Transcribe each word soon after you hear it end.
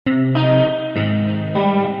Save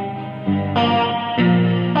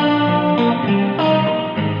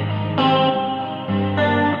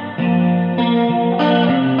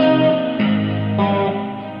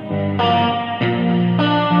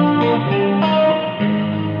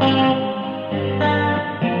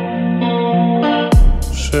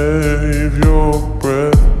your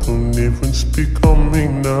breath, don't even speak on me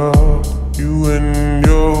now. You and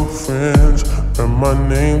your friends ran my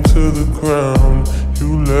name to the ground.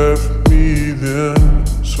 You left me then,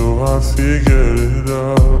 so I figured it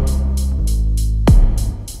out.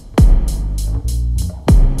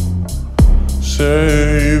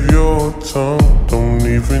 Save your tongue, don't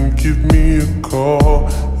even give me a call.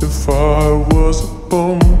 If I was a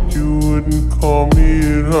bum, you wouldn't call me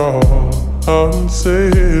at all. I don't say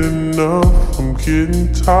it enough, I'm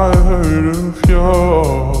getting tired of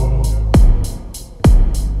y'all.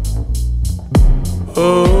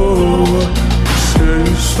 Oh, you say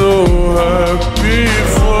you're so happy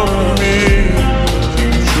for me,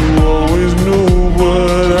 but you always knew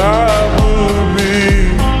what I would be.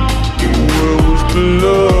 Where was the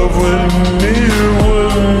love when it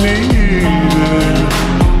was needed?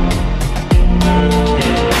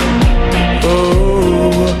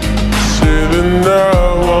 Oh, say that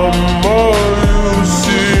now I'm all you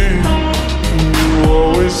see. You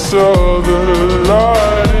always saw the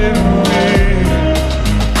light in me.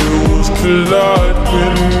 It was the light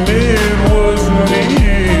when it was needed.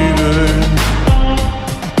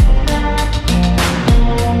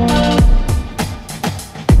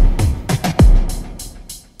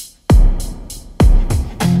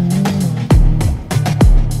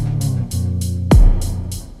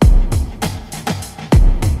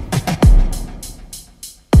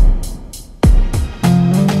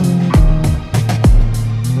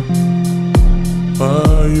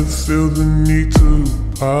 Why you feel the need to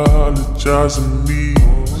apologize to me?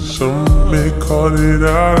 Some may call it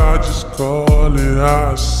out, I just call it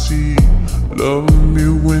I see. Love me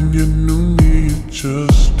when you knew me, you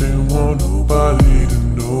just didn't want nobody to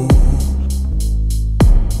know.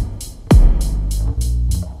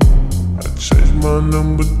 I changed my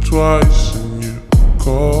number twice and you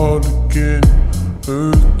called again.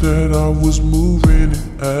 Heard that I was moving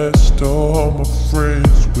and asked all my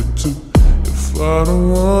friends where to. If I don't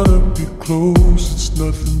wanna be close, it's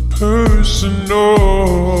nothing personal.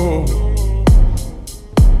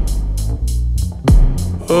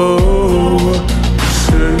 Oh, you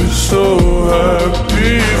say you're so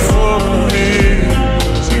happy for me,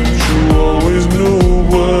 but you always knew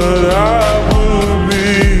what I would be.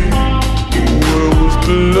 Where was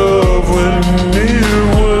the love when it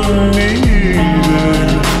was needed?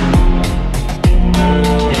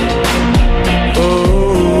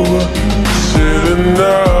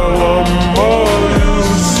 Now I'm all you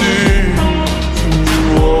see. You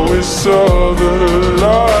always saw the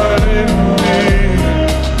light in me.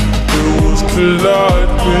 It was the light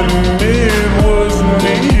when it was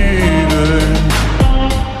needed.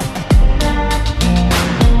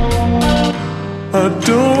 I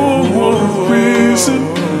don't want a reason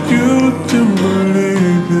you to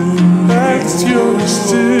believe in. That's your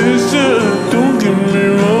decision, don't get me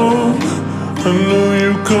wrong. I know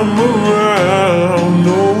you come around,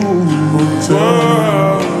 no more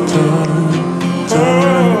time.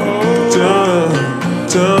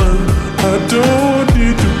 I don't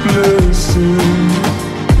need your blessing,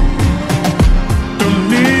 don't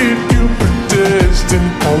need you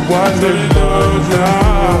predestined. I watch the love.